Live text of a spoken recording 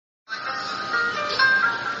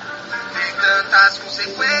as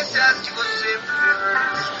consequências que você fez.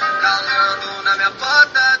 Calando na minha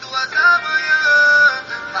porta 2 da manhã.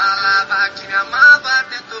 Falava que me amava,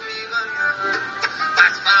 tentou me ganhar.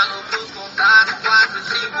 Mas falou pros contatos 4,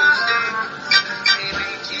 5, 6. Sem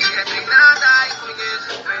mentir, é treinada e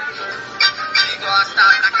conheço bem. Que gosta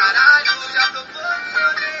pra caralho, já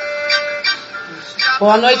proporcionei.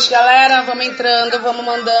 Boa noite, galera. Vamos entrando, vamos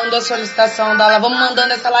mandando a solicitação dela, vamos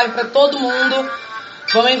mandando essa live pra todo mundo.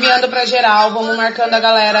 Vamos enviando pra geral, vamos marcando a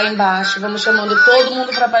galera aí embaixo, vamos chamando todo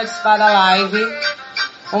mundo pra participar da live.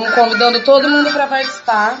 Vamos convidando todo mundo pra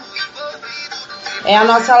participar. É a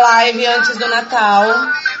nossa live antes do Natal.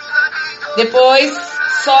 Depois,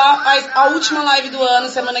 só a última live do ano,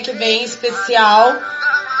 semana que vem, especial.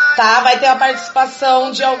 Tá? Vai ter a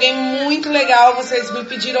participação de alguém muito legal, vocês me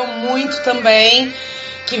pediram muito também.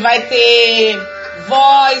 Que vai ter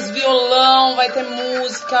voz, violão, vai ter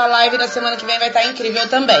música. A live da semana que vem vai estar incrível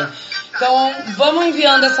também. Então, vamos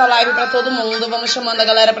enviando essa live pra todo mundo, vamos chamando a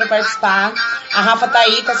galera pra participar. A Rafa tá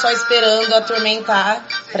aí, tá só esperando a turma entrar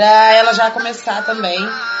pra ela já começar também.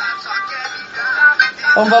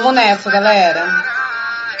 Então, vamos nessa, galera.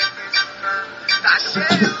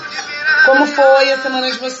 Como foi a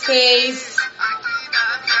semana de vocês?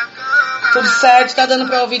 Tudo certo? Tá dando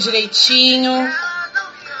pra ouvir direitinho?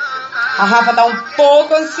 A Rafa tá um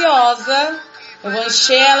pouco ansiosa. Eu vou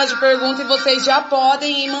encher ela de perguntas e vocês já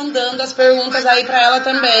podem ir mandando as perguntas aí pra ela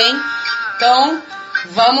também. Então,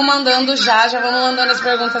 vamos mandando já vamos mandando as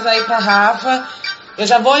perguntas aí pra Rafa. Eu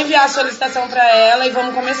já vou enviar a solicitação pra ela e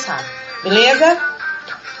vamos começar. Beleza?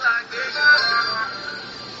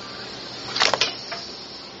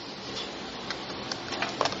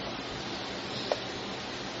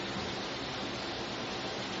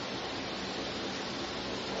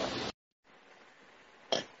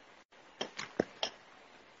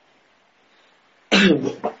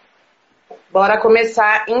 Bora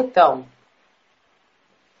começar então.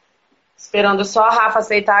 Esperando só a Rafa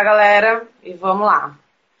aceitar, galera, e vamos lá.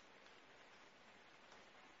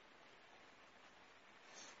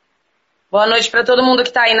 Boa noite para todo mundo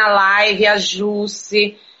que tá aí na live, a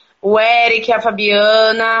Jusce, o Eric, a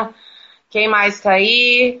Fabiana, quem mais tá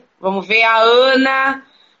aí? Vamos ver, a Ana.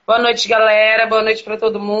 Boa noite, galera, boa noite para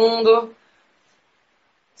todo mundo.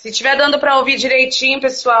 Se estiver dando para ouvir direitinho,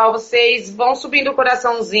 pessoal, vocês vão subindo o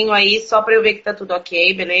coraçãozinho aí, só para eu ver que tá tudo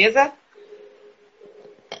ok, beleza?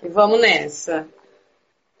 E vamos nessa.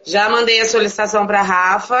 Já mandei a solicitação para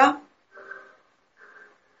Rafa.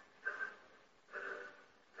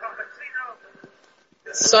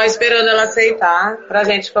 Só esperando ela aceitar pra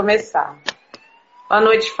gente começar. Boa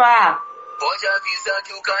noite, Fá. Pode avisar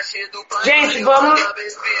que o cachê do pai. Gente, vamos.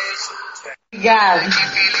 Obrigada.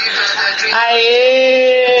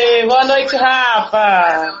 Aê! Boa noite,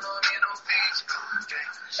 Rafa.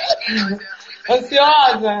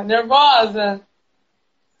 Ansiosa? Nervosa?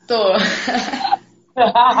 Tô.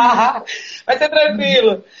 Vai ser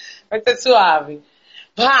tranquilo. Vai ser suave.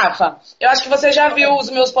 Rafa, eu acho que você já viu os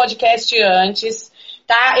meus podcasts antes,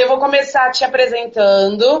 tá? Eu vou começar te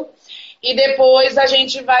apresentando e depois a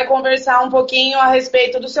gente vai conversar um pouquinho a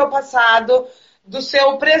respeito do seu passado, do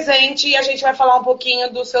seu presente e a gente vai falar um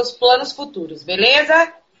pouquinho dos seus planos futuros,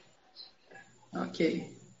 beleza? Ok.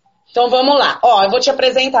 Então vamos lá. Ó, eu vou te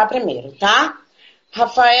apresentar primeiro, tá?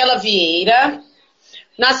 Rafaela Vieira,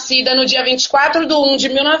 nascida no dia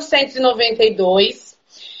 24/1/1992,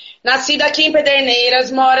 nascida aqui em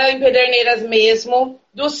Pederneiras, mora em Pederneiras mesmo,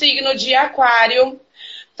 do signo de Aquário,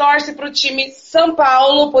 torce pro time São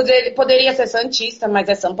Paulo, poderia ser santista, mas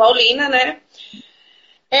é São Paulina, né?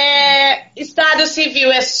 Estado civil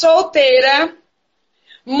é solteira,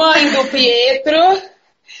 mãe do Pietro.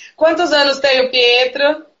 Quantos anos tem o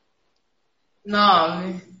Pietro?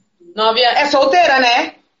 9. 9 anos. É solteira,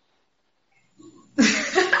 né?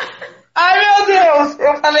 Ai, meu Deus!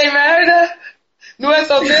 Eu falei merda. Não é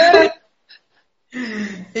solteira?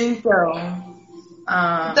 Então.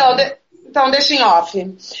 Então deixa em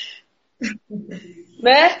off.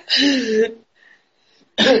 Né?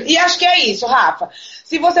 E acho que é isso, Rafa.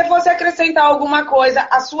 Se você fosse acrescentar alguma coisa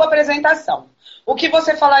à sua apresentação, o que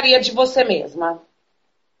você falaria de você mesma?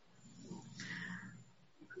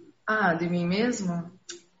 De mim mesma?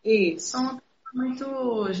 Isso. Sou uma pessoa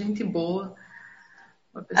muito gente boa.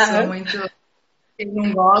 Uma pessoa muito... Quem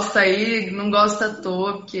não gosta aí, não gosta à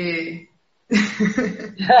toa, porque...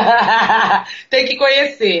 Tem que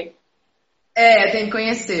conhecer. Tem que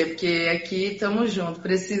conhecer, porque aqui estamos juntos.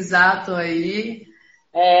 Precisar, tô aí.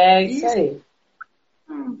 É isso aí.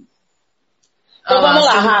 Então Olha vamos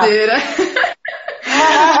lá, solteira.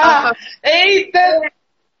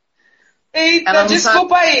 Eita, Ela não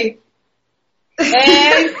desculpa sabe. aí.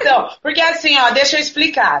 Então, porque assim, ó, deixa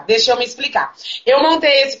eu me explicar. Eu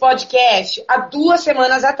montei esse podcast há 2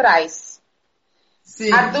 semanas atrás.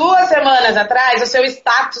 Sim. Há 2 semanas atrás, o seu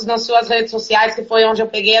status nas suas redes sociais, que foi onde eu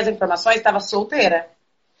peguei as informações, estava solteira.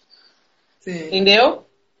 Sim. Entendeu?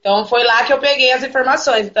 Então foi lá que eu peguei as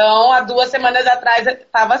informações. Então, há 2 semanas atrás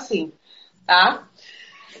estava assim, tá?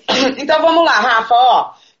 Então vamos lá, Rafa,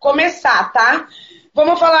 ó. Começar, tá?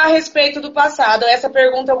 Vamos falar a respeito do passado. Essa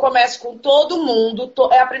pergunta eu começo com todo mundo.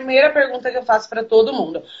 É a primeira pergunta que eu faço para todo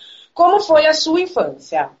mundo. Como foi a sua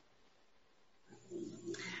infância?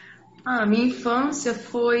 A minha infância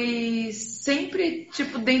foi sempre,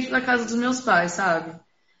 tipo, dentro da casa dos meus pais, sabe?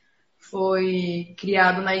 Foi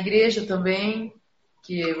criado na igreja também,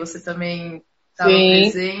 que você também estava Sim.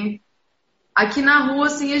 presente. Aqui na rua,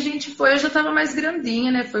 assim, a gente foi, eu já estava mais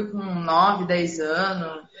grandinha, né? Foi com 9, 10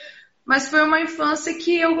 anos. Mas foi uma infância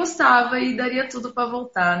que eu gostava e daria tudo para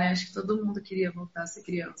voltar, né? Acho que todo mundo queria voltar a ser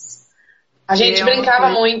criança. A gente É uma brincava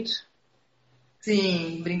coisa... muito.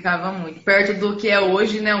 Sim, brincava muito. Perto do que é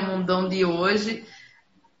hoje, né? O mundão de hoje.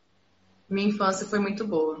 Minha infância foi muito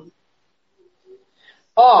boa.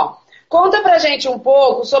 Ó, conta pra gente um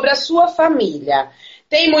pouco sobre a sua família.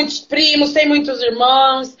 Tem muitos primos, tem muitos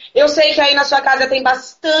irmãos. Eu sei que aí na sua casa tem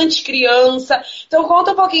bastante criança. Então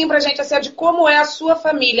conta um pouquinho pra gente assim, de como é a sua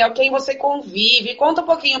família, quem você convive. Conta um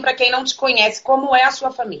pouquinho pra quem não te conhece, como é a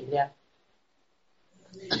sua família.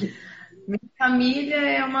 Minha família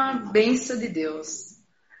é uma bênção de Deus.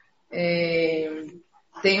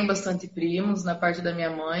 Tenho bastante primos na parte da minha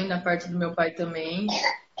mãe, na parte do meu pai também.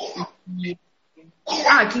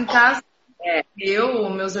 Aqui em casa é eu,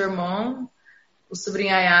 meus irmãos, o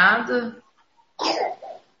sobrinhaiada. Ó,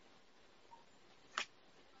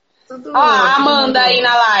 a Todo Amanda mundo. aí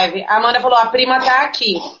na live. A Amanda falou, a prima tá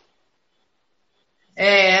aqui.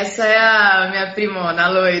 Essa é a minha primona, a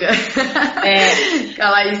loira. É. Que a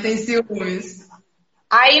Laís tem ciúmes.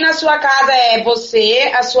 Aí na sua casa é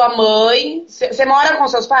você, a sua mãe. Você mora com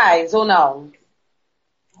seus pais ou não?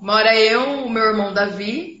 Mora eu, o meu irmão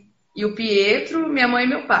Davi e o Pietro, minha mãe e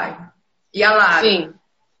meu pai. E a Lara. Sim.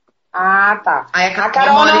 Ah, tá. Aí A a Carol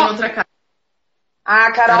Carol mora não... em outra casa. Ah,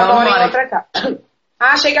 a Carol Carol mora em mora outra casa.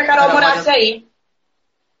 Ah, achei que a Carol morasse mora... aí.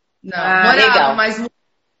 Não, Ah, morava, legal. mas...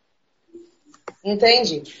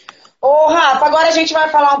 Entendi. Ô, Rafa, agora a gente vai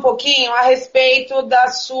falar um pouquinho a respeito da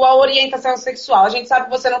sua orientação sexual. A gente sabe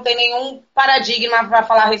que você não tem nenhum paradigma para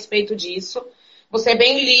falar a respeito disso. Você é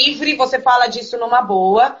bem livre, você fala disso numa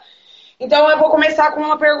boa. Então eu vou começar com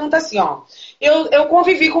uma pergunta assim, ó. Eu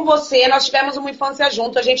convivi com você, nós tivemos uma infância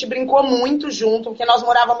junto, a gente brincou muito junto, porque nós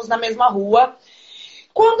morávamos na mesma rua.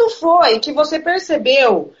 Quando foi que você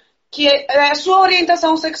percebeu que é a sua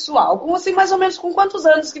orientação sexual? Com assim, mais ou menos com quantos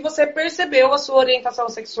anos que você percebeu a sua orientação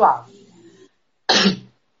sexual?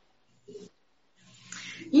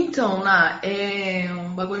 Então, é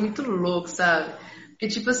um bagulho muito louco, sabe? Porque,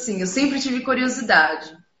 tipo assim, eu sempre tive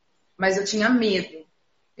curiosidade, mas eu tinha medo,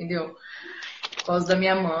 entendeu? Por causa da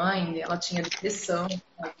minha mãe, ela tinha depressão,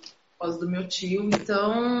 sabe? Por causa do meu tio.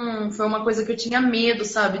 Então, foi uma coisa que eu tinha medo,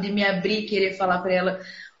 sabe? De me abrir e querer falar pra ela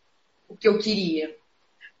o que eu queria.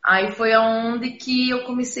 Aí foi aonde que eu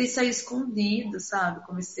comecei a sair escondida, sabe?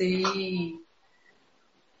 Comecei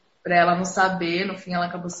pra ela não saber, no fim ela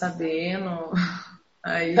acabou sabendo.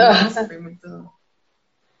 Aí, nossa, foi muito...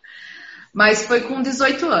 Mas foi com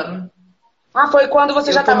 18 anos. Ah, foi quando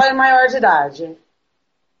você já estava maior de idade.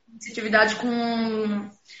 Atividade com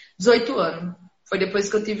 18 anos. Foi depois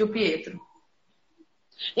que eu tive o Pietro.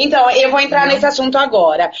 Então, eu vou entrar Entendeu? nesse assunto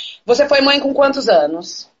agora. Você foi mãe com quantos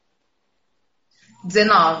anos?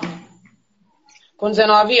 19. Com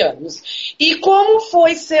 19 anos. E como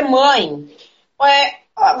foi ser mãe?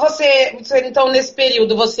 Então, nesse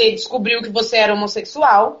período, você descobriu que você era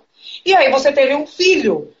homossexual. E aí você teve um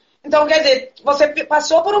filho. Então, quer dizer, você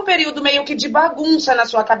passou por um período meio que de bagunça na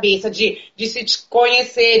sua cabeça, de se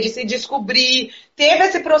conhecer, de se descobrir. Teve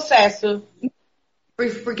esse processo.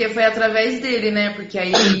 Porque foi através dele, né? Porque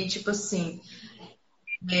aí, tipo assim,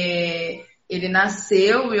 ele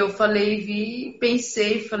nasceu e eu falei,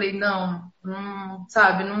 pensei, falei, não,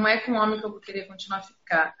 sabe, não é com homem que eu vou querer continuar a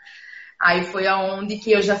ficar. Aí foi aonde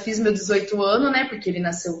que eu já fiz meu 18 anos, né? Porque ele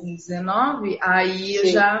nasceu com 19. Aí eu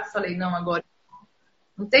já falei, não, agora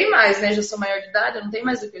não tem mais, né? Já sou maior de idade, eu não tenho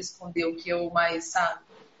mais o que eu esconder, o que eu mais, sabe?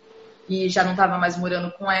 E já não tava mais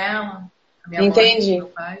morando com ela, a minha mãe, meu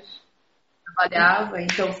pai, trabalhava,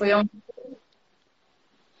 então foi onde...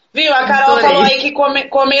 Viu? A Carol falou aí que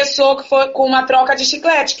começou que foi com uma troca de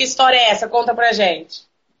chiclete. Que história é essa? Conta pra gente.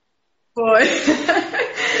 Foi.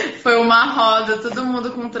 Foi uma roda, todo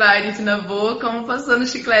mundo com trident na boca, um passando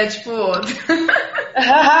chiclete pro outro.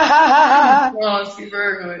 Nossa, que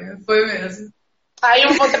vergonha. Foi mesmo. Aí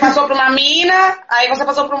você passou pra uma mina, aí você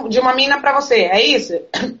passou de uma mina pra você, é isso?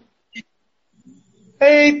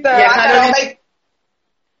 Eita, E a a Carol Carolina vai...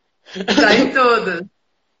 tá em todas.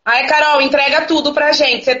 Aí, Carol, entrega tudo pra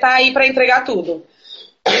gente. Você tá aí pra entregar tudo.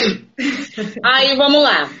 Aí, vamos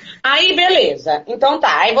lá. Aí, beleza. Então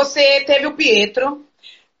tá. Aí você teve o Pietro.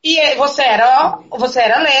 E você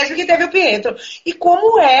era lésbica e teve o Pietro. E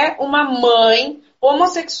como é uma mãe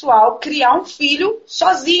homossexual criar um filho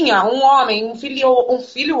sozinha, um homem, um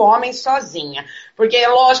filho homem sozinha? Porque é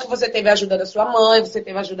lógico que você teve a ajuda da sua mãe, você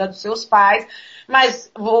teve a ajuda dos seus pais,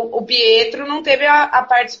 mas o Pietro não teve a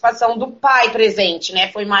participação do pai presente,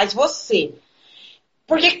 né? Foi mais você.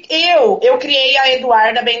 Porque eu criei a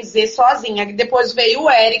Eduarda, bem dizer, sozinha. Depois veio o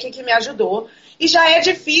Eric, que me ajudou. E já é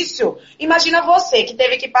difícil. Imagina você, que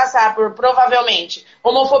teve que passar por, provavelmente,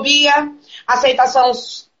 homofobia, aceitação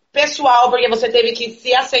pessoal, porque você teve que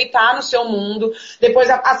se aceitar no seu mundo. Depois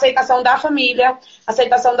a aceitação da família,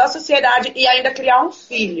 aceitação da sociedade e ainda criar um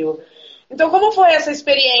filho. Então, como foi essa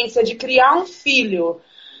experiência de criar um filho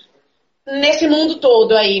nesse mundo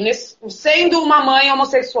todo aí, sendo uma mãe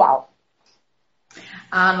homossexual?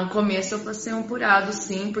 Ah, no começo eu passei um apurado,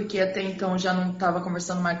 sim, porque até então já não estava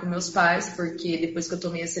conversando mais com meus pais, porque depois que eu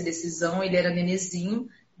tomei essa decisão, ele era nenezinho,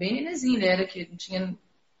 bem nenezinho, ele era que não tinha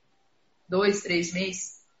 2, 3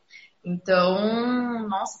 meses. Então,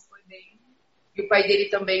 nossa, foi bem. E o pai dele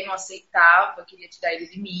também não aceitava, queria tirar ele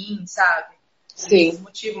de mim, sabe? Por esse Sim.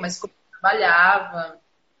 motivo, mas como eu trabalhava,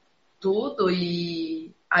 tudo,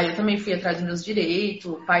 e aí eu também fui atrás dos meus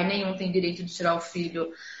direitos. Pai nenhum tem direito de tirar o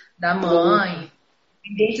filho da mãe,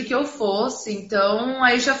 independente do que eu fosse. Então,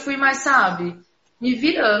 aí já fui mais, sabe, me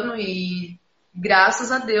virando e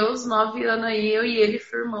graças a Deus, 9 anos aí, eu e ele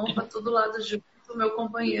firmão pra todo lado junto, meu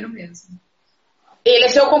companheiro mesmo. Ele é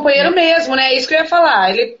seu companheiro mesmo, né? É isso que eu ia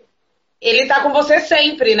falar. Ele tá com você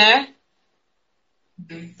sempre, né?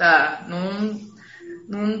 Tá,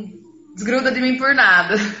 não desgruda de mim por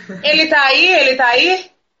nada. Ele tá aí? Ele tá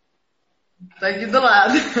aí? Tá aqui do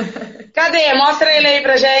lado. Cadê? Mostra ele aí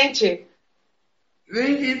pra gente.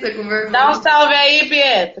 Vem aqui, tá com Dá um vergonha. salve aí,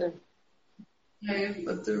 Pietro. Aí,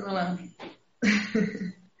 pra turma lá.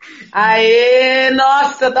 Aê,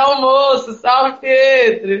 nossa, tá um moço. Salve,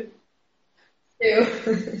 Pietro. Eu.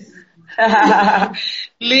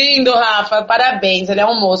 Lindo, Rafa. Parabéns. Ele é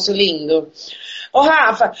um moço lindo. Ô,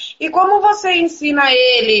 Rafa, e como você ensina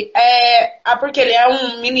ele? Porque ele é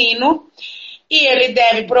um menino e ele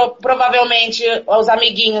deve, provavelmente, os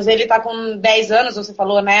amiguinhos, ele tá com 10 anos, você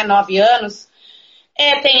falou, né? 9 anos.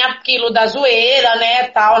 Tem aquilo da zoeira, né,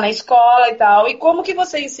 tal, na escola e tal. E como que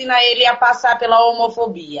você ensina ele a passar pela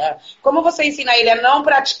homofobia? Como você ensina ele a não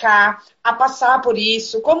praticar, a passar por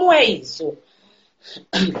isso? Como é isso?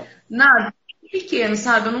 Nada, pequeno,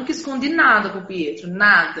 sabe? Eu nunca escondi nada pro Pietro,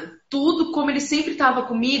 nada. Tudo, como ele sempre estava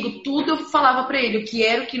comigo, tudo eu falava pra ele, o que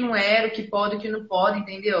era, o que não era, o que pode, o que não pode,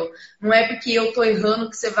 entendeu? Não é porque eu tô errando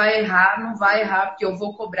que você vai errar, não vai errar, porque eu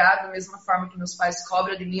vou cobrar da mesma forma que meus pais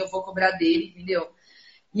cobram de mim, eu vou cobrar dele, entendeu?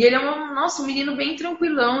 E ele é nossa, um menino bem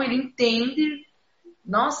tranquilão, ele entende.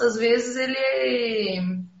 Nossa, às vezes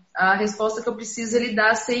a resposta que eu preciso ele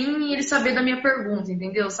dá sem ele saber da minha pergunta,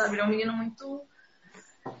 entendeu? Sabe? Ele é um menino muito.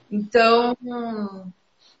 Então.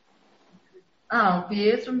 O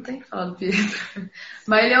Pietro, não tem que falar do Pietro.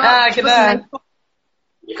 Mas ele é, Que tipo assim, né? da...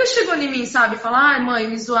 Nunca chegou em mim, sabe? Falar, ai, mãe,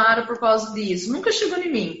 me zoaram por causa disso. Nunca chegou em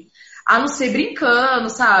mim. A não ser brincando,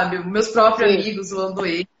 sabe? Meus próprios Sim, amigos zoando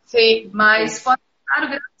ele. sim. Mas, fora, claro,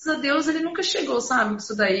 graças a Deus, ele nunca chegou, sabe?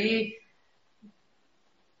 Isso daí.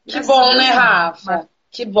 Que Graças a bom, né, Deus, não. Mas, Rafa?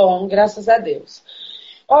 Que bom, graças a Deus.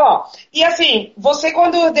 Ó, e assim, você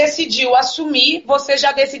quando decidiu assumir, você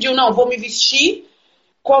já decidiu, não, vou me vestir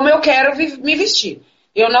como eu quero me vestir.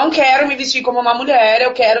 Eu não quero me vestir como uma mulher,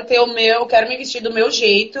 eu quero ter eu quero me vestir do meu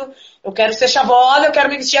jeito, eu quero ser chavosa, eu quero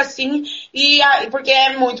me vestir assim, porque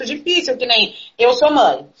é muito difícil, que nem eu sou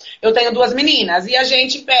mãe, eu tenho 2 meninas, e a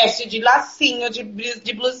gente veste de lacinho,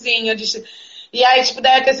 de blusinha, e aí, tipo,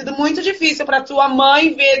 deve ter sido muito difícil pra tua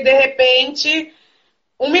mãe ver, de repente,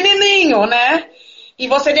 um menininho, né? E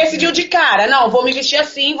você decidiu de cara, não, vou me vestir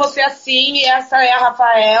assim, e essa é a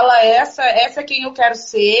Rafaela, essa é quem eu quero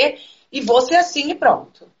ser, e vou ser assim e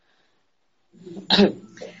pronto.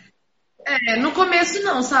 no começo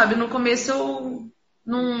não, sabe? No começo eu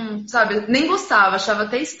não, sabe, nem gostava, achava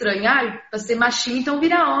até estranho. Ai, pra ser machinho, então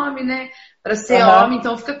vira homem, né? Pra ser Aham. homem,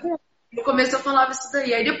 então fica com. No começo eu falava isso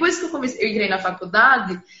daí. Aí depois que eu entrei na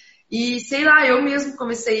faculdade, e sei lá, eu mesmo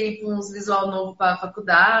comecei com uns visual novo pra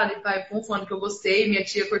faculdade, com um fone que eu gostei, minha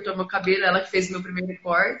tia cortou meu cabelo, ela que fez meu primeiro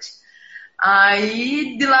corte.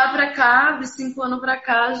 Aí de lá pra cá, de 5 anos pra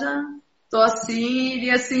cá, já tô assim e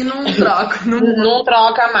assim não troco. Não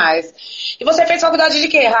troca mais. E você fez faculdade de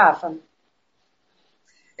quê, Rafa?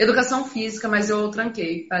 Educação física, mas eu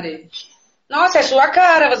tranquei, parei. Nossa, é sua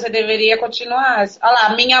cara, você deveria continuar. Olha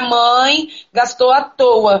lá, minha mãe gastou à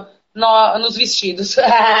toa nos vestidos.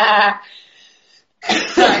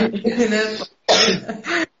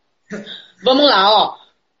 Vamos lá, ó.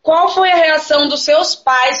 Qual foi a reação dos seus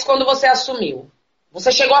pais quando você assumiu?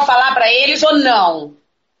 Você chegou a falar pra eles ou não?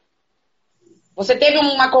 Você teve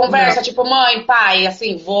uma conversa Não, tipo, mãe, pai,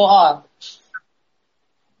 assim, vou, ó.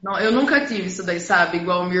 não, eu nunca tive isso daí, sabe?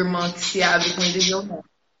 Igual minha irmã que se abre com eles, eu não.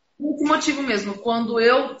 Por esse motivo mesmo, quando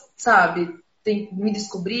eu, sabe, me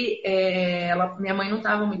descobri, minha mãe não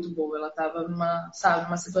estava muito boa, ela estava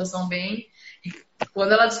numa situação bem. E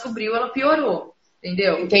quando ela descobriu, ela piorou,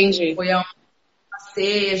 entendeu? Entendi. Foi aonde eu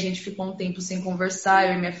passei, a gente ficou um tempo sem conversar,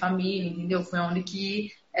 eu e minha família, entendeu? Foi onde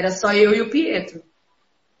que era só eu e o Pietro.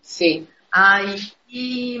 Sim.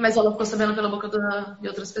 Mas ela ficou sabendo pela boca de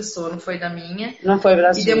outras pessoas, não foi da minha. Não foi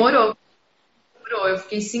pra E sua. demorou. Eu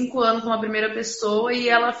fiquei 5 anos com a primeira pessoa e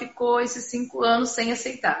ela ficou esses 5 anos sem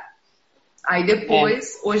aceitar. Aí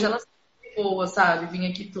depois, hoje ela é boa, sabe? Vim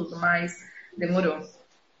aqui tudo, mas demorou.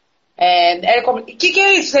 Que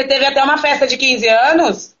é isso? Você teve até uma festa de 15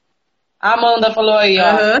 anos? A Amanda falou aí, ó.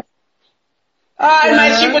 Aham. Ai,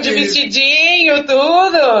 mas tipo de Teve. vestidinho,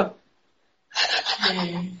 tudo.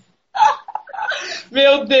 Sim.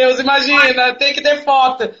 Meu Deus, imagina, tem que ter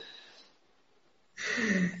foto.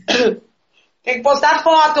 Tem que postar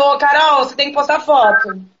foto, ô Carol, você tem que postar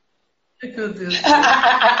foto. Meu Deus.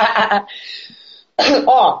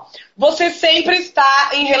 Ó, você sempre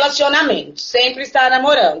está em relacionamento, sempre está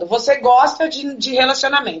namorando. Você gosta de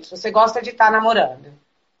relacionamento, você gosta de estar namorando.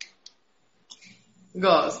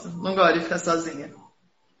 Gosto. Não gosto de ficar sozinha.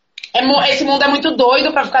 Esse mundo é muito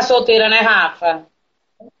doido pra ficar solteira, né, Rafa?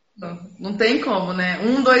 Não tem como, né?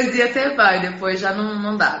 2 dias até vai, depois já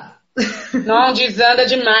não dá. Não, desanda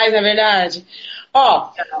demais, não é verdade?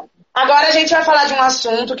 Ó, agora a gente vai falar de um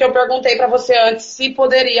assunto que eu perguntei pra você antes se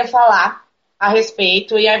poderia falar a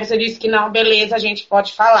respeito, e aí você disse que não, beleza, a gente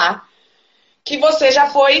pode falar. Que você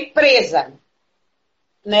já foi presa,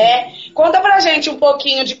 né? Conta pra gente um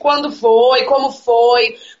pouquinho de quando foi, como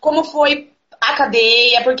foi a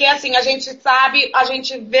cadeia, porque assim, a gente sabe, a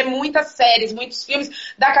gente vê muitas séries, muitos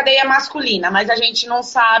filmes da cadeia masculina, mas a gente não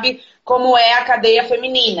sabe como é a cadeia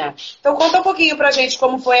feminina. Então conta um pouquinho pra gente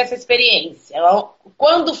como foi essa experiência.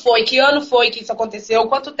 Quando foi, que ano foi que isso aconteceu,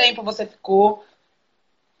 quanto tempo você ficou?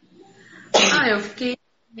 Eu fiquei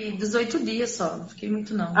 18 dias só, não fiquei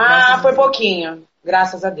muito não. Ah, Graças a foi Deus. pouquinho,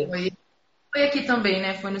 graças a Deus. Foi aqui também,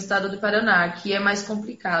 né? Foi no estado do Paraná. Aqui é mais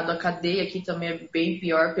complicado. A cadeia aqui também é bem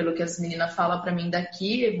pior, pelo que as meninas falam pra mim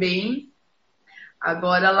daqui, é bem.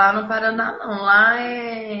 Agora lá no Paraná, não. Lá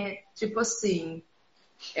é tipo assim,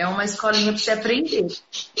 é uma escolinha pra você aprender.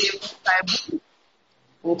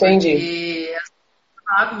 Entendi. Porque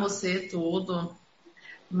lá com você tudo,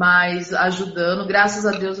 mas ajudando. Graças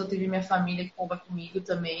a Deus eu tive minha família que estava comigo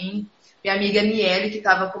também. Minha amiga Niele, que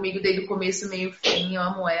estava comigo desde o começo, meio fim. Eu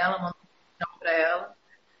amo ela, mando um beijão pra ela.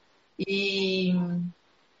 E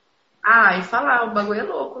e falar, o bagulho é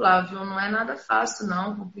louco lá, viu? Não é nada fácil,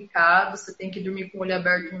 não, complicado. Você tem que dormir com o olho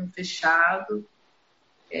aberto e um fechado.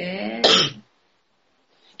 É.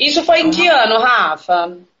 Isso foi em que ano,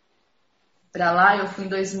 Rafa? Pra lá eu fui em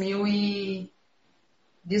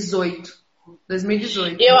 2018.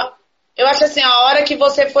 2018. Eu acho assim, a hora que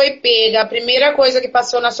você foi pega, a primeira coisa que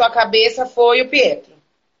passou na sua cabeça foi o Pietro.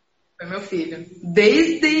 Foi meu filho.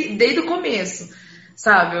 Desde o começo,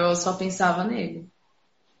 sabe? Eu só pensava nele.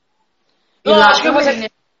 E lá Lógico que também, você... né?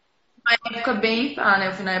 Uma época bem, né?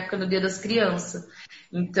 Eu fui na época do Dia das Crianças.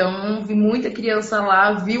 Então, vi muita criança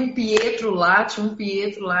lá, vi um Pietro lá, tinha um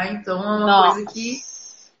Pietro lá, então é uma coisa que,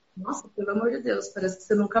 nossa, pelo amor de Deus, parece que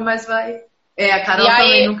você nunca mais vai. A Carol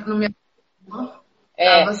também não me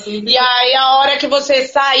tava sempre. E aí, a hora que você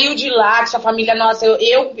saiu de lá, que sua família, nossa,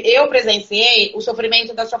 eu presenciei o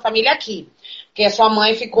sofrimento da sua família aqui. Porque a sua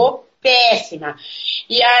mãe ficou péssima.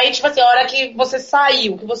 E aí, tipo assim, a hora que você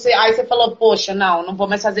saiu, aí você falou, poxa, não vou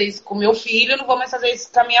mais fazer isso com meu filho, não vou mais fazer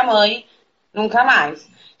isso com a minha mãe, nunca mais.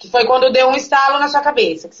 Que foi quando deu um estalo na sua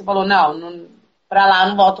cabeça, que você falou, não pra lá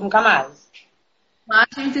não volto nunca mais. Mas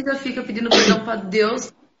a gente já fica pedindo perdão pra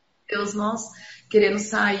Deus, nossa, querendo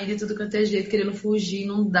sair de tudo quanto é jeito, querendo fugir,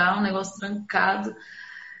 não dá, um negócio trancado.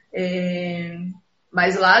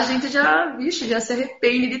 Mas lá a gente já se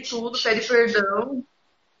arrepende de tudo, pede perdão.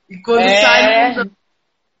 E quando sai, não dá.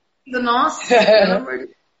 Nossa, pelo amor de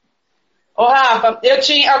Deus. Ô, Rafa,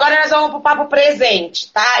 agora nós vamos pro papo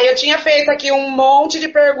presente, tá? Eu tinha feito aqui um monte de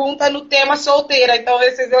perguntas no tema solteira, então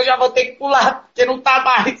esses eu já vou ter que pular, porque não tá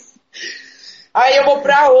mais. Aí eu vou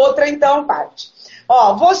pra outra, então, parte.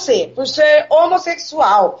 Ó, você, por ser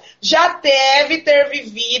homossexual, já deve ter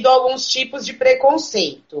vivido alguns tipos de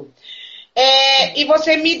preconceito. E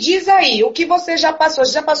você me diz aí, o que você já passou?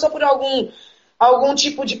 Você já passou por algum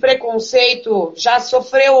tipo de preconceito? Já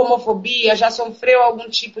sofreu homofobia? Já sofreu algum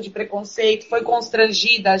tipo de preconceito? Foi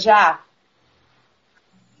constrangida já?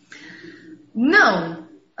 Não,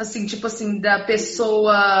 assim, tipo assim, da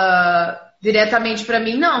pessoa diretamente pra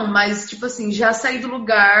mim, não, mas tipo assim, já saí do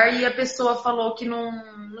lugar e a pessoa falou que não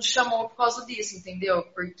chamou por causa disso, entendeu?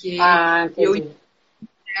 Porque Ah, eu entendi.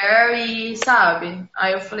 e, sabe?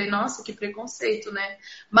 Aí eu falei, nossa, que preconceito, né?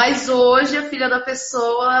 Mas hoje a filha da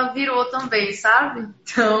pessoa virou também, sabe?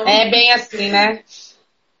 É bem assim, né?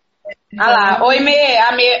 Ah lá, oi Então, Mê,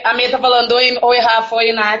 a Mê tá falando, oi Rafa,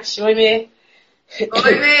 oi Nath, oi Mê.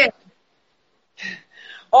 oi, Mê.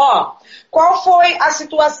 Ó, qual foi a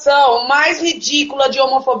situação mais ridícula de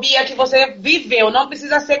homofobia que você viveu? Não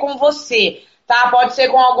precisa ser com você, tá? Pode ser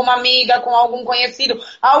com alguma amiga, com algum conhecido,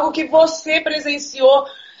 algo que você presenciou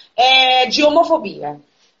de homofobia.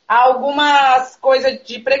 Algumas coisas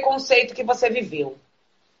de preconceito que você viveu.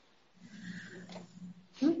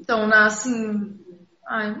 Então, assim,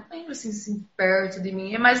 ai, não lembro assim, perto de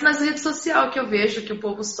mim. É mais nas redes sociais que eu vejo que o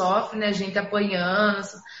povo sofre, né? Gente apanhando.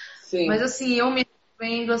 Mas Sim. assim, eu me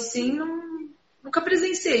vendo assim, nunca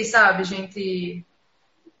presenciei, sabe, gente?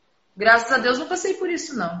 Graças a Deus não passei por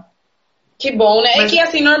isso, não. Que bom, né? É Mas que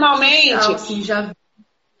assim, social, normalmente, assim, já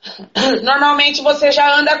normalmente você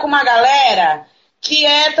já anda com uma galera que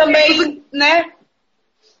é é tudo também, né?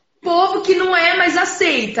 povo que não é, mas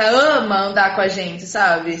aceita, ama andar com a gente,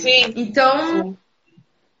 sabe? Sim, Então, sim.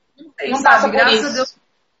 não sei, Não passa sabe? por Graças a Deus, isso.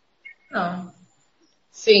 não.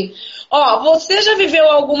 Sim. Ó, você já viveu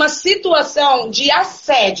alguma situação de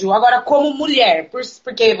assédio, agora como mulher,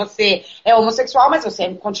 porque você é homossexual, mas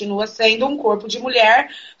você continua sendo um corpo de mulher.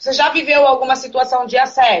 Você já viveu alguma situação de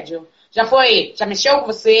assédio? Já mexeu com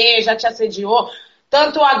você, já te assediou?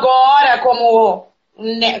 Tanto agora como,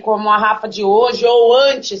 né, como a Rafa de hoje, ou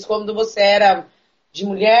antes, quando você era de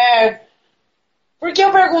mulher? Por que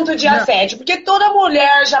eu pergunto de Não, assédio? Porque toda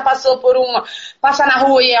mulher já passou por uma. Passa na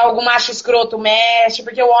rua e algum macho escroto mexe,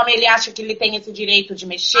 porque o homem ele acha que ele tem esse direito de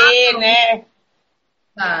mexer, né?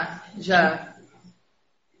 tá, já.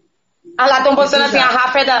 Ah lá, estão postando Isso assim, já.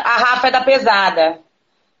 a Rafa é da pesada.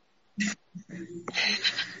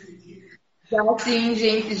 Já sim,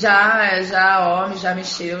 gente, já, homem, já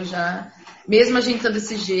mexeu, já. Mesmo a gente tá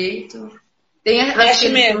desse jeito. Tem Mexe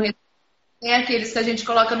aqueles que não mesmo. tem aqueles que a gente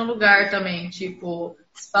coloca no lugar também, tipo,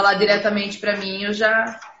 se falar diretamente pra mim,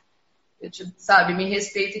 sabe, me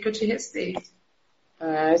respeita que eu te respeito.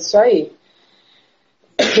 É isso aí.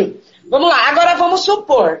 Vamos lá, agora vamos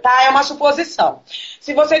supor, tá? É uma suposição.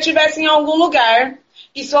 Se você estivesse em algum lugar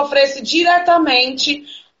e sofresse diretamente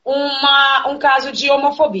um caso de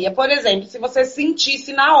homofobia, por exemplo, se você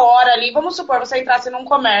sentisse na hora ali, vamos supor, você entrasse num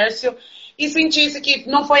comércio e sentisse que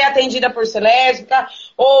não foi atendida por ser lésbica,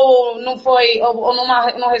 ou não foi, ou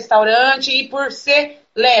num restaurante e por ser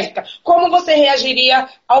lésbica, como você reagiria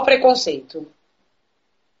ao preconceito?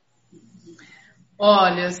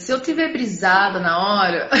 Olha, se eu tiver brisada na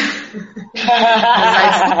hora, nós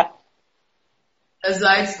vai discutir, nós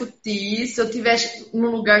vai discutir. Se eu tiver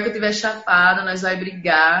num lugar que eu tiver chapada, nós vai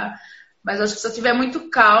brigar. Mas acho que se eu tiver muito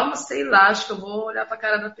calma, sei lá, acho que eu vou olhar pra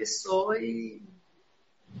cara da pessoa e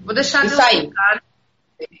vou deixar Isso Deus aí. tocar.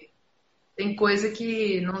 Tem coisa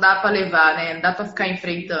que não dá pra levar, né? Não dá pra ficar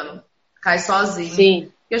enfrentando. Cai sozinho.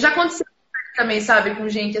 Sim, Eu já aconteceu também, sabe, com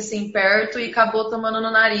gente assim perto e acabou tomando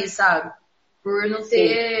no nariz, sabe? Por não sim,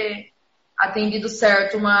 ter atendido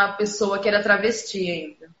certo uma pessoa que era travesti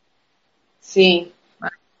ainda. sim.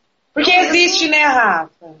 Porque Eu existe, mesmo, né,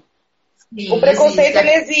 Rafa? O sim, preconceito, existe.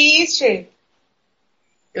 ele existe.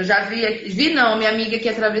 Eu já vi não, minha amiga que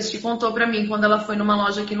é travesti contou pra mim quando ela foi numa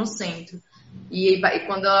loja aqui no centro. E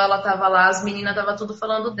quando ela tava lá, as meninas tava tudo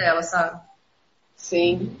falando dela, sabe?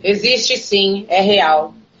 Sim, existe sim, é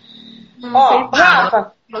real. Não Ó, fez nada, ela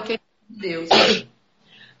Rafa, falou que é de Deus.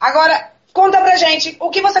 agora conta pra gente o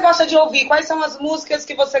que você gosta de ouvir, quais são as músicas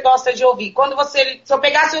que você gosta de ouvir. Se eu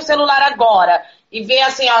pegasse o celular agora e ver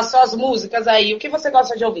assim, ó, suas músicas aí, o que você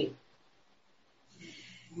gosta de ouvir?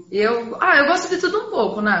 Eu gosto de tudo um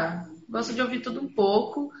pouco, né? Gosto de ouvir tudo um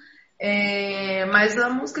pouco. Mas a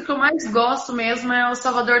música que eu mais gosto mesmo é o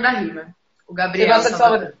Salvador da Rima. O Você Gabriel gosta de Salvador.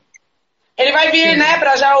 Salvador? Ele vai vir, né, Sim.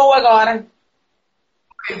 pra Jaú agora.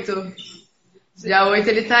 8. Dia 8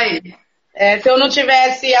 ele tá aí. Se eu não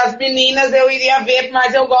tivesse as meninas, eu iria ver,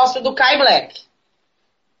 mas eu gosto do Kai Black.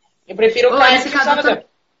 Eu prefiro o Kai do que o Salvador.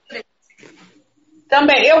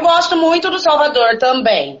 Também. Eu gosto muito do Salvador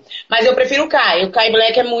também. Mas eu prefiro o Kai. O Kai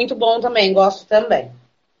Black é muito bom também. Gosto também.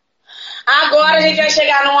 Agora a gente vai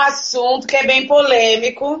chegar num assunto que é bem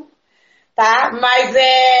polêmico, tá? Mas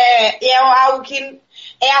é algo que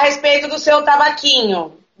é a respeito do seu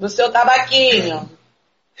tabaquinho. Do seu tabaquinho.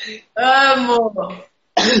 Amo!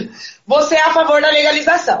 Você é a favor da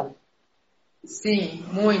legalização? Sim,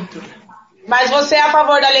 muito. Mas você é a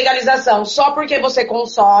favor da legalização só porque você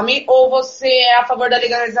consome ou você é a favor da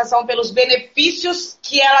legalização pelos benefícios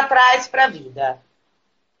que ela traz para a vida?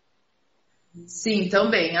 Sim,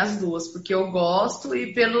 também, as duas, porque eu gosto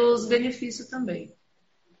e pelos benefícios também.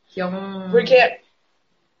 Que é um...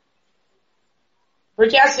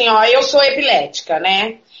 Porque assim, ó, eu sou epilética,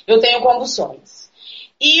 né? Eu tenho convulsões.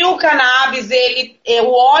 E o cannabis,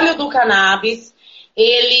 o óleo do cannabis,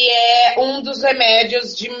 ele é um dos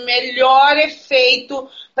remédios de melhor efeito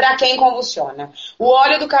para quem convulsiona. O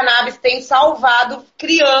óleo do cannabis tem salvado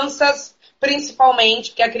crianças,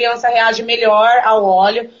 principalmente, porque a criança reage melhor ao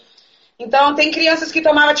óleo. Então, tem crianças que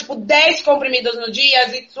tomavam, 10 comprimidos no dia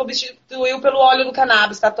e substituiu pelo óleo do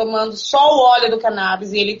cannabis. Está tomando só o óleo do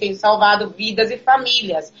cannabis e ele tem salvado vidas e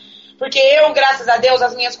famílias. Porque eu, graças a Deus,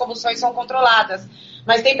 as minhas convulsões são controladas.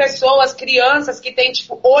 Mas tem pessoas, crianças, que têm,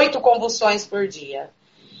 8 convulsões por dia.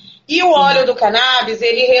 E o óleo do cannabis,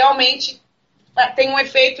 ele realmente tem um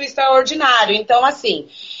efeito extraordinário. Então, assim,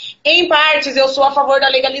 em partes, eu sou a favor da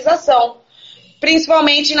legalização.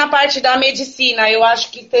 Principalmente na parte da medicina. Eu acho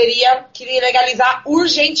que teria que legalizar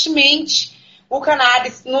urgentemente o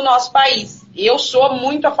cannabis no nosso país. Eu sou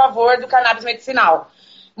muito a favor do cannabis medicinal.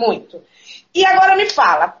 Muito. E agora me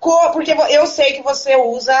fala, porque eu sei que você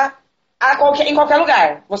usa em qualquer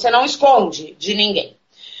lugar. Você não esconde de ninguém.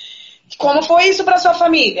 Como foi isso para sua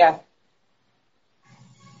família?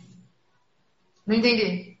 Não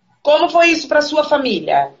entendi. Como foi isso para sua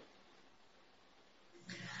família?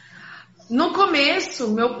 No começo,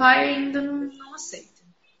 meu pai ainda não aceita.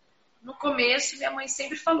 No começo, minha mãe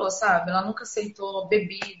sempre falou, sabe? Ela nunca aceitou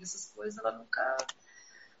bebida, essas coisas, ela nunca...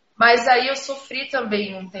 Mas aí eu sofri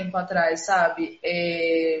também um tempo atrás, sabe?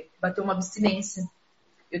 Bateu uma abstinência.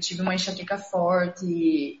 Eu tive uma enxaqueca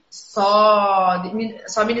forte, só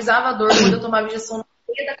amenizava a dor quando eu tomava injeção no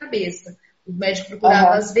meio da cabeça. O médico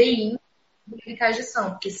procurava as veinhas para aplicar a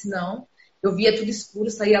injeção, porque senão eu via tudo escuro,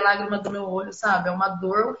 saía lágrima do meu olho, sabe? É uma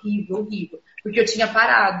dor horrível, horrível. Porque eu tinha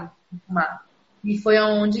parado de fumar. E foi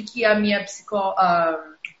aonde que a minha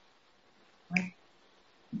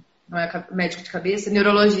não é médico de cabeça,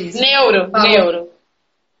 neurologista.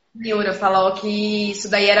 Neuro falou que isso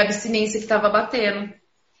daí era abstinência que estava batendo.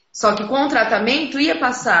 Só que com o tratamento ia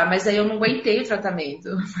passar, mas aí eu não aguentei o tratamento.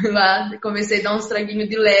 Fui lá, comecei a dar uns traguinhos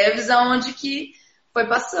de leves, aonde que foi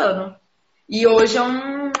passando. E hoje é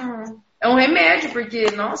um remédio,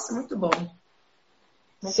 porque, nossa, muito bom.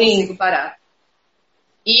 Não consigo parar.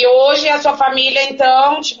 E hoje a sua família,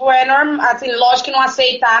 então, é normal. Assim, lógico que não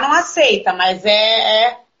aceita, mas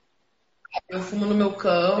Eu fumo no meu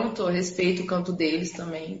canto, respeito o canto deles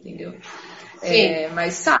também, entendeu? Sim.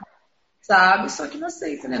 Mas sabe, só que não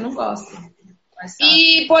aceita, né? Não gosta.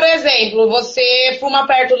 E, por exemplo, você fuma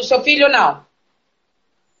perto do seu filho ou não?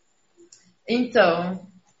 Então,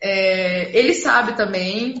 ele sabe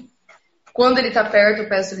também. Quando ele tá perto, eu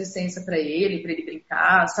peço licença pra ele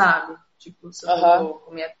brincar, sabe? Tipo, se eu tô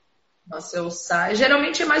com minha... Nossa, eu saio.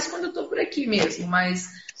 Geralmente é mais quando eu tô por aqui mesmo, mas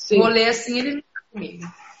rolê assim, ele não tá comigo.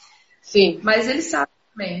 Sim. Mas ele sabe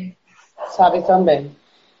também. Sabe também.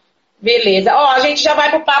 Beleza. Ó, a gente já vai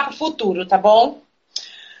pro papo futuro, tá bom?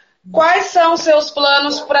 Quais são os seus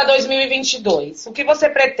planos para 2022? O que você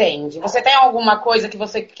pretende? Você tem alguma coisa que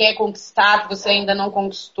você quer conquistar, que você ainda não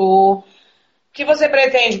conquistou? O que você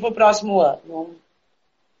pretende pro próximo ano?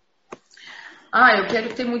 Eu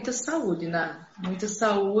quero ter muita saúde, né? Muita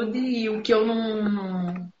saúde e o que eu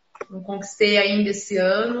não conquistei ainda esse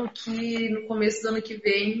ano, que no começo do ano que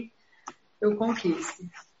vem eu conquiste.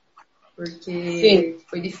 Porque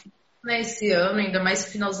foi difícil, né, esse ano, ainda mais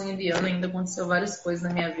finalzinho de ano, ainda aconteceu várias coisas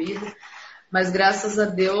na minha vida. Mas graças a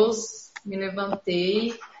Deus me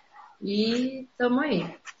levantei e tamo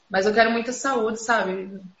aí. Mas eu quero muita saúde,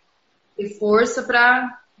 sabe? Ter força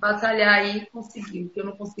pra batalhar aí e conseguir. O que eu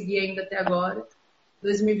não consegui ainda até agora.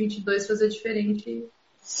 2022 fazer diferente.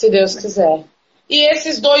 Se Deus quiser. E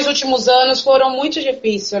esses 2 últimos anos foram muito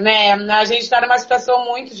difíceis, né? A gente tá numa situação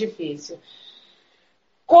muito difícil.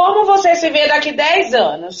 Como você se vê daqui 10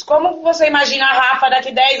 anos? Como você imagina a Rafa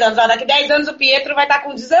daqui 10 anos? Daqui 10 anos o Pietro vai estar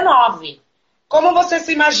com 19. Como você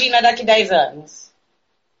se imagina daqui 10 anos?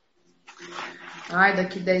 Ai,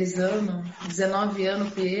 daqui 10 anos, 19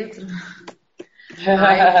 anos, Pietro.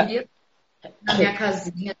 Ai, eu queria ter na minha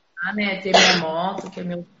casinha, né? Ter minha moto, que é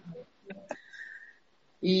meu.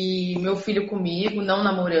 E meu filho comigo, não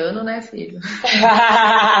namorando, né, filho?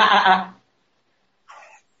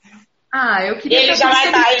 Eu queria Ele estar já vai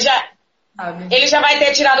tudo estar, feliz, sabe? ele já vai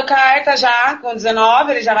ter tirado carta já, com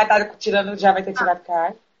 19, ele já vai estar tirando, já vai ter tirado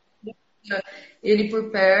carta. Ele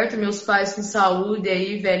por perto, meus pais com saúde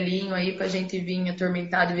aí, velhinho aí, pra gente vir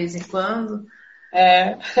atormentar de vez em quando.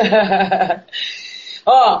 É.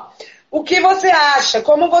 Ó, o que você acha?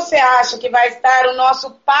 Como você acha que vai estar o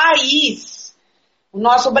nosso país, o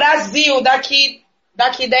nosso Brasil daqui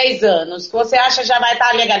 10 anos? Você acha que já vai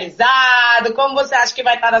estar legalizado? Como você acha que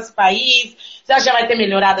vai estar nosso país? Você acha que já vai ter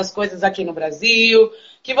melhorado as coisas aqui no Brasil? O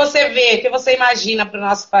que você vê, o que você imagina para o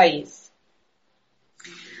nosso país?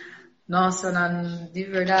 Nossa, de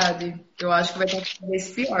verdade, eu acho que vai estar cada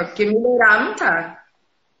vez pior, porque melhorar não tá.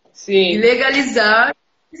 E Sim. legalizar,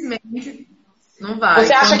 infelizmente, não vai.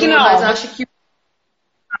 Você acha que não? Mas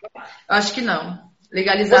acho que não.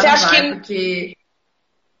 Legalizar Você não acha vai, que porque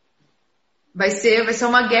vai ser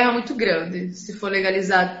uma guerra muito grande se for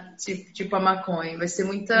legalizar tipo a maconha. Vai ser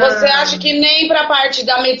muita. você acha que nem para a parte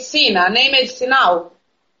da medicina, nem medicinal?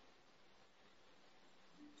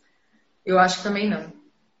 Eu acho que também não.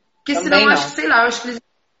 Porque senão Também eu acho que, não. sei lá, eu acho que eles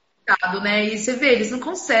né? E você vê, eles não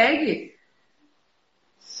conseguem,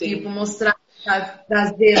 tipo, Sim. mostrar,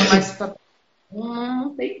 trazer mais pra...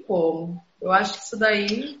 Não tem como. Eu acho que isso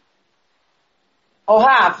daí Ô,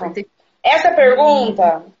 vai Rafa, ter que... essa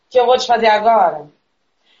pergunta que eu vou te fazer agora,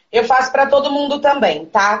 eu faço para todo mundo também,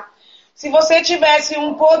 tá? Se você tivesse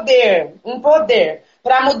um poder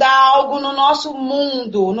para mudar algo no nosso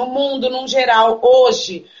mundo, no mundo num geral,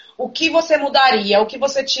 hoje, o que você mudaria? O que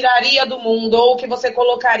você tiraria do mundo ou o que você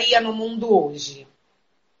colocaria no mundo hoje?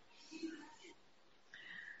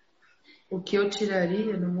 O que eu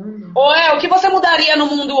tiraria no mundo? Ou o que você mudaria no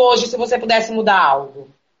mundo hoje se você pudesse mudar algo?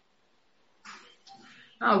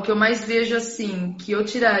 O que eu mais vejo, assim, que eu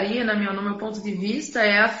tiraria, no meu ponto de vista,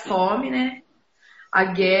 é a fome, né? A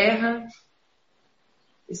guerra,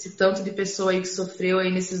 esse tanto de pessoa aí que sofreu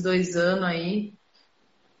aí nesses 2 anos aí.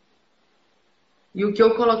 E o que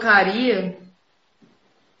eu colocaria...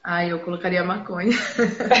 eu colocaria a maconha.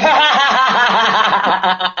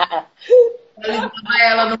 Legalizava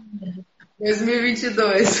ela no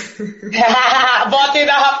 2022. Votem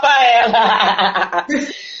na Rafaela.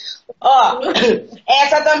 Ó,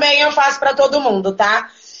 essa também eu faço pra todo mundo, tá?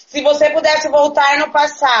 Se você pudesse voltar no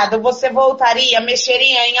passado, você voltaria,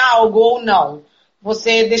 mexeria em algo ou não?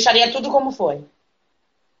 Você deixaria tudo como foi?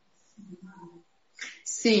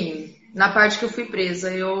 Sim, na parte que eu fui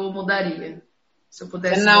presa, eu mudaria. Se eu Você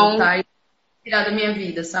pudesse não. voltar e tirar da minha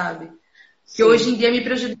vida, sabe? Que hoje Sim. em dia me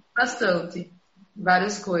prejudica bastante.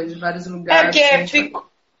 Várias coisas, vários É lugares, porque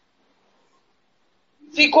principalmente.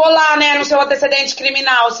 ficou lá, né, no seu antecedente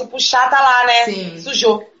criminal. Se puxar, tá lá, né? Sim,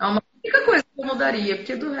 Sujou. é uma única coisa que eu mudaria,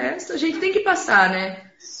 porque do resto a gente tem que passar,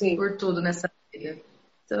 né? Sim, Por tudo nessa vida.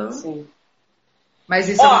 Então, sim. mas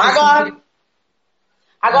isso Ó, é uma coisa que eu não queria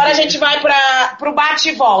agora a gente saber. vai pro bate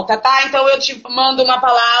e volta, tá? Então eu te mando uma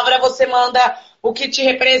palavra, você manda o que te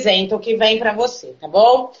representa, o que vem pra você, tá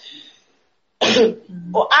bom?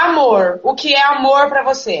 Amor, o que é amor pra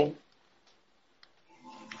você?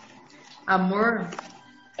 Amor?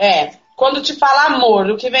 Quando te fala amor,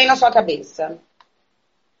 o que vem na sua cabeça?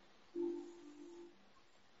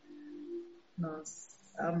 Nossa,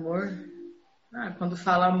 amor. Quando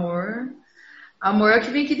fala amor, amor é o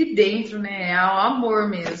que vem aqui de dentro, né? É o amor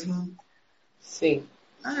mesmo. Sim.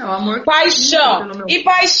 É o amor que eu sinto Paixão. pelo meu E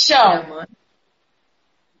pai, minha paixão? mãe.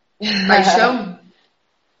 Paixão?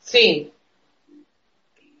 Sim.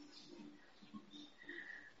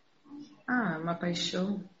 Uma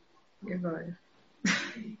paixão. E agora?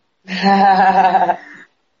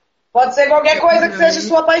 Pode ser qualquer coisa que Pra seja mim,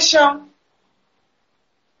 sua paixão.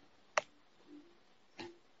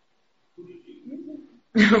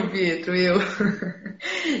 o Pietro, eu. Você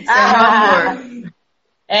é meu amor.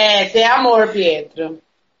 Você é amor, Pietro.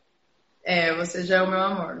 Você já é o meu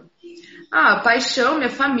amor. Paixão, minha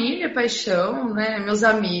família, é paixão, né? Meus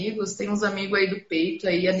amigos, tem uns amigos aí do peito,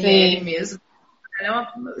 aí, a Niele Sim. mesmo. Ela é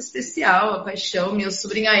uma especial, a paixão, minha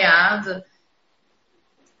sobrinhaiada,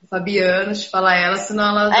 Fabiana, deixa eu falar ela, senão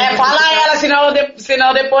ela. Fala ela,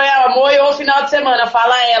 senão depois é amor ou final de semana.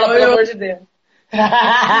 Fala ela, pelo amor de Deus.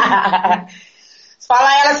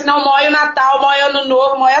 Fala ela, senão mói o Natal, mói o Ano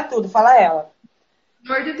Novo, mói tudo. Fala ela.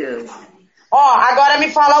 Pelo amor de Deus. Agora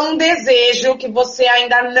me fala um desejo que você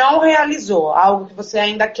ainda não realizou. Algo que você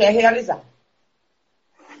ainda quer realizar.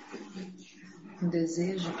 Um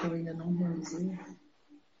desejo que eu ainda não realizei.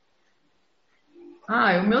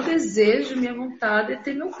 O meu desejo, minha vontade é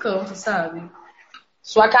ter meu canto, sabe?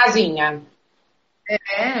 Sua casinha.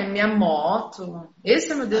 Minha moto.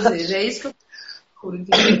 Esse é meu desejo. É isso que eu procuro,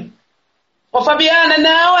 entendeu? Ô, Fabiana,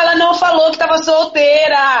 não, ela não falou que estava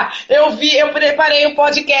solteira. Eu preparei o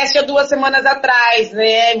podcast há 2 semanas atrás,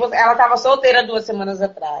 né? Ela estava solteira 2 semanas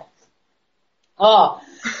atrás. Ó,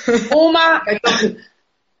 uma...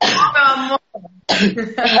 Meu amor.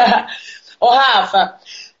 Ô, Rafa,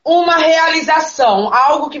 uma realização,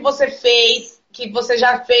 algo que você fez, que você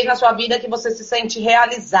já fez na sua vida, que você se sente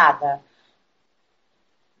realizada.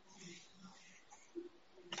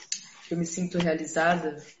 Eu me sinto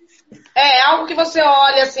realizada. Algo que você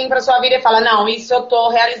olha assim pra sua vida e fala, não, isso eu tô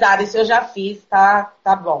realizada, isso eu já fiz, tá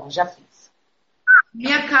bom, já fiz.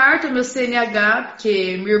 Minha carta, meu CNH,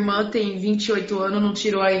 porque minha irmã tem 28 anos, não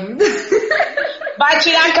tirou ainda. Vai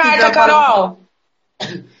tirar a carta, Carol!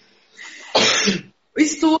 O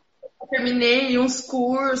estudo, eu terminei uns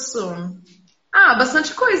cursos.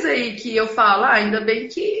 Bastante coisa aí que eu falo. Ainda bem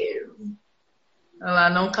que... Olha lá,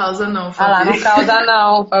 não causa não, Fabi. Ah lá, não causa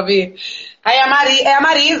não, Fabi. Aí é a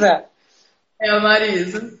Marisa. É a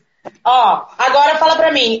Marisa. Ó, agora fala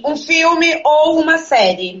pra mim, um filme ou uma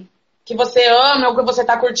série que você ama ou que você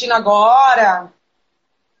tá curtindo agora?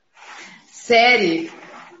 Série,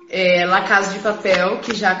 La Casa de Papel,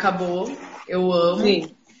 que já acabou. Eu amo.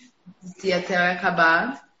 Sim. E até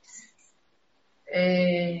acabar.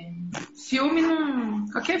 Filme, não...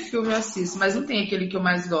 qualquer filme eu assisto, mas não tem aquele que eu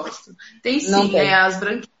mais gosto. Tem sim, Não tem. as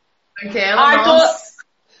branquelas, Ai, nossa.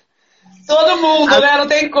 todo mundo, né? Não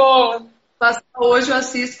tem como. Passar hoje eu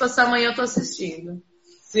assisto, passar amanhã eu tô assistindo.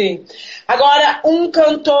 Sim. Agora, um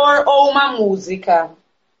cantor ou uma música?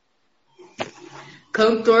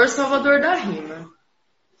 Cantor Salvador da Rima.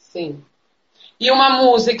 Sim. E uma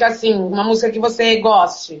música, assim, uma música que você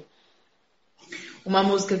goste? Uma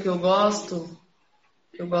música que eu gosto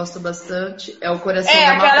bastante, é o Coração É,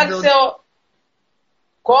 da aquela que seu...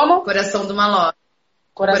 Como? Coração do Maló.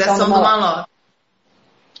 Coração Coração do Maló.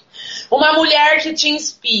 Uma mulher que te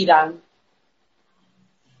inspira?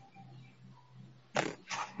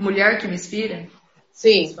 Mulher que me inspira?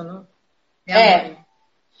 Sim. Você falou? Minha mãe.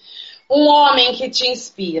 Um homem que te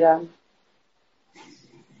inspira?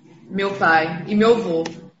 Meu pai e meu avô,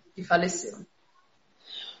 que faleceu.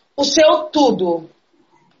 O seu tudo?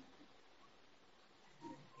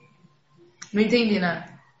 Não entendi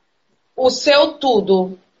nada. O seu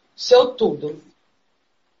tudo? Seu tudo.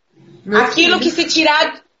 Meu Aquilo filho. que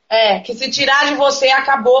se tirar de você,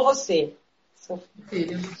 acabou você. Seu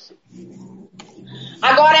Filho.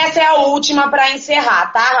 Agora essa é a última para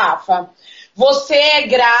encerrar, tá, Rafa? Você é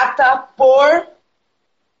grata por...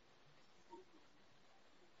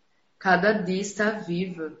 Cada dia estar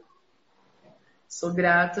viva. Sou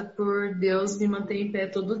grata por Deus me manter em pé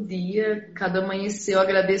todo dia. Cada amanhecer eu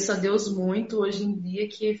agradeço a Deus muito hoje em dia,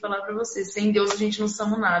 que falar pra você, sem Deus a gente não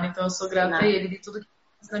somos nada. Então eu sou grata a Ele de tudo que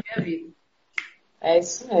fez na minha vida. É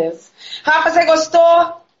isso mesmo. Rafa, você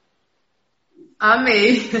gostou?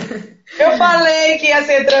 Amei. Eu falei que ia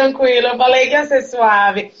ser tranquilo, eu falei que ia ser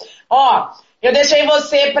suave. Ó, eu deixei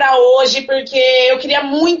você pra hoje porque eu queria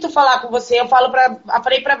muito falar com você. Eu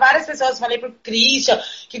falei pra várias pessoas, falei pro Christian,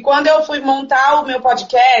 que quando eu fui montar o meu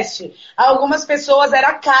podcast, algumas pessoas eram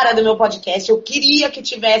a cara do meu podcast. Eu queria que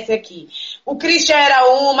tivesse aqui. O Christian era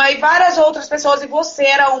uma e várias outras pessoas, e você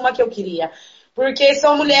era uma que eu queria. Porque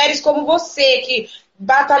são mulheres como você que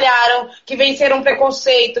batalharam, que venceram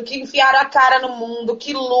preconceito, que enfiaram a cara no mundo,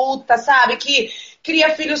 que luta, sabe? Que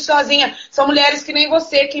cria filhos sozinha. São mulheres que nem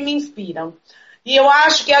você que me inspiram. E eu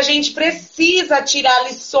acho que a gente precisa tirar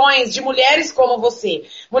lições de mulheres como você.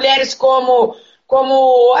 Mulheres como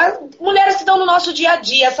mulheres que estão no nosso dia a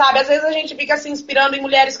dia, sabe? Às vezes a gente fica se inspirando em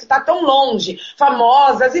mulheres que estão tão longe,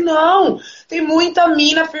 famosas, e não. Tem muita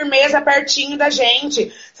mina firmeza pertinho da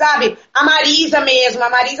gente, sabe? A Marisa mesmo, a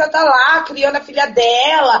Marisa tá lá criando a filha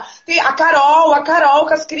dela. Tem a Carol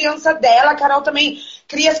com as crianças dela. A Carol também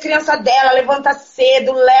cria as crianças dela, levanta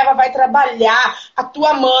cedo, leva, vai trabalhar. A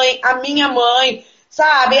tua mãe, a minha mãe.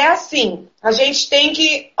 Sabe, é assim, a gente tem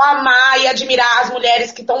que amar e admirar as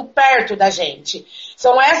mulheres que estão perto da gente.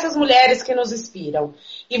 São essas mulheres que nos inspiram.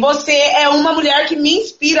 E você é uma mulher que me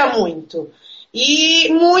inspira muito. E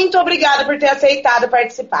muito obrigada por ter aceitado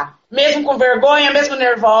participar. Mesmo com vergonha, mesmo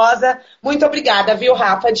nervosa. Muito obrigada, viu,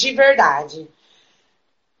 Rafa? De verdade.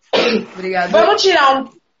 Obrigada. Vamos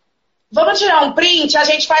tirar um print, a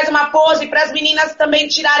gente faz uma pose para as meninas também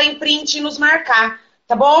tirarem print e nos marcar,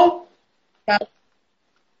 tá bom? Tá.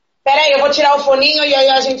 Peraí, eu vou tirar o foninho e aí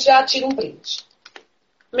a gente já tira um print.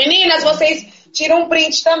 Meninas, vocês tira um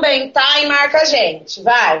print também, tá? E marca a gente,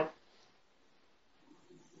 vai.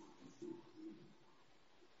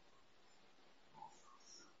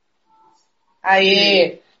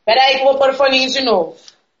 Aê. Peraí que eu vou pôr o foninho de novo.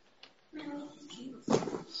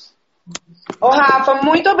 Ô, Rafa,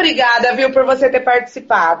 muito obrigada, viu, por você ter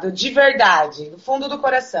participado. De verdade, do fundo do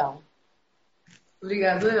coração.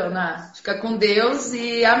 Obrigada, Ana. Fica com Deus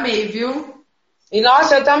e amei, viu? E,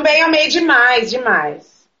 nossa, eu também amei demais,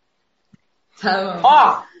 demais. Tá bom.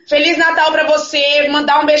 Ó, Feliz Natal pra você,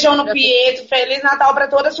 mandar um beijão no Pietro, Feliz Natal pra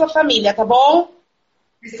toda a sua família, tá bom?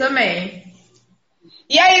 Isso também.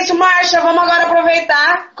 E é isso, Marcha, vamos agora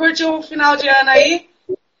aproveitar, curtir o final de ano aí.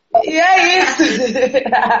 E é isso.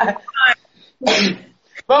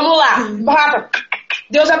 Vamos lá. Rafa,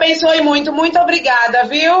 Deus abençoe muito, muito obrigada,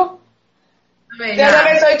 viu? Também, Deus Nath.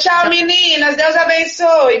 abençoe. Tchau, meninas, Deus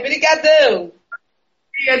abençoe. Obrigadão.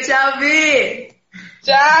 Tchau, Vi.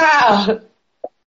 Tchau.